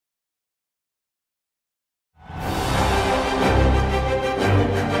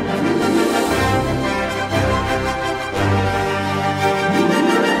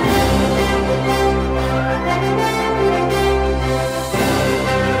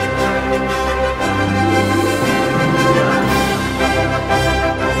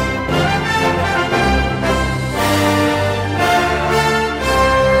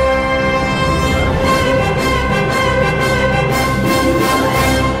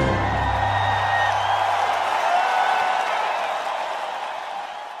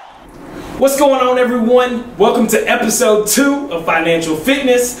What's going on, everyone? Welcome to episode 2 of Financial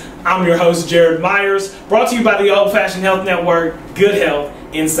Fitness. I'm your host, Jared Myers, brought to you by the Old Fashioned Health Network, Good Health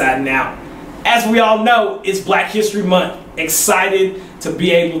Inside and Out. As we all know, it's Black History Month. Excited to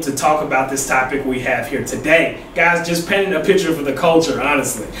be able to talk about this topic we have here today. Guys, just painting a picture for the culture,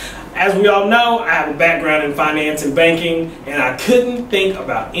 honestly. As we all know, I have a background in finance and banking, and I couldn't think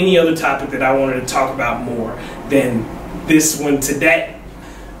about any other topic that I wanted to talk about more than this one today.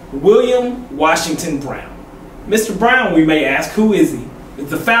 William Washington Browne. Mr. Browne, we may ask, who is he? Is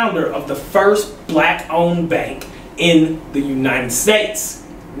the founder of the first black-owned bank in the United States.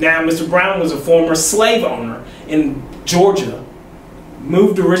 Now, Mr. Browne was a former slave owner in Georgia,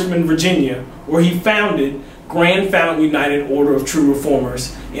 moved to Richmond, Virginia, where he founded Grand Fountain United Order of True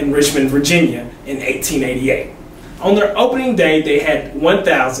Reformers in Richmond, Virginia in 1888. On their opening day, they had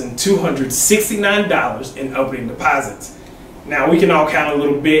 $1,269 in opening deposits. Now, we can all count a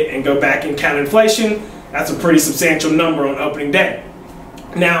little bit and go back and count inflation. That's a pretty substantial number on opening day.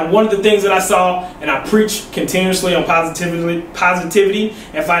 Now, one of the things that I saw, and I preach continuously on positivity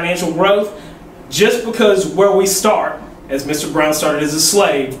and financial growth, just because where we start, as Mr. Browne started as a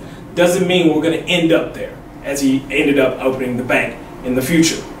slave, doesn't mean we're going to end up there, as he ended up opening the bank in the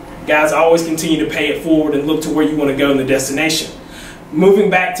future. Guys, always continue to pay it forward and look to where you want to go in the destination. Moving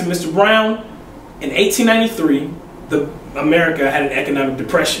back to Mr. Browne, in 1893, America had an economic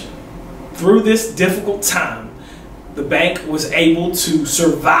depression. Through this difficult time, the bank was able to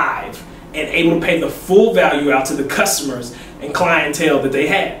survive and able to pay the full value out to the customers and clientele that they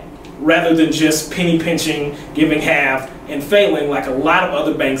had, rather than just penny pinching, giving half, and failing like a lot of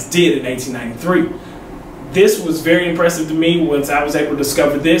other banks did in 1893. This was very impressive to me once I was able to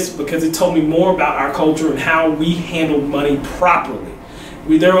discover this, because it told me more about our culture and how we handled money properly.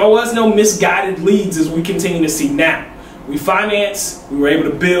 There was no misguided leads as we continue to see now. We financed, we were able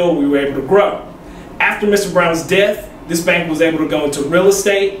to build, we were able to grow. After Mr. Browne's death, this bank was able to go into real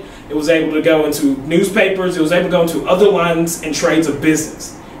estate, it was able to go into newspapers, it was able to go into other lines and trades of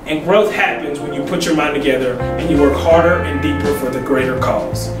business. And growth happens when you put your mind together and you work harder and deeper for the greater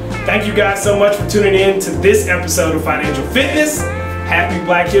cause. Thank you guys so much for tuning in to this episode of Financial Fitness. Happy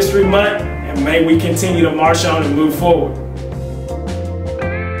Black History Month, and may we continue to march on and move forward.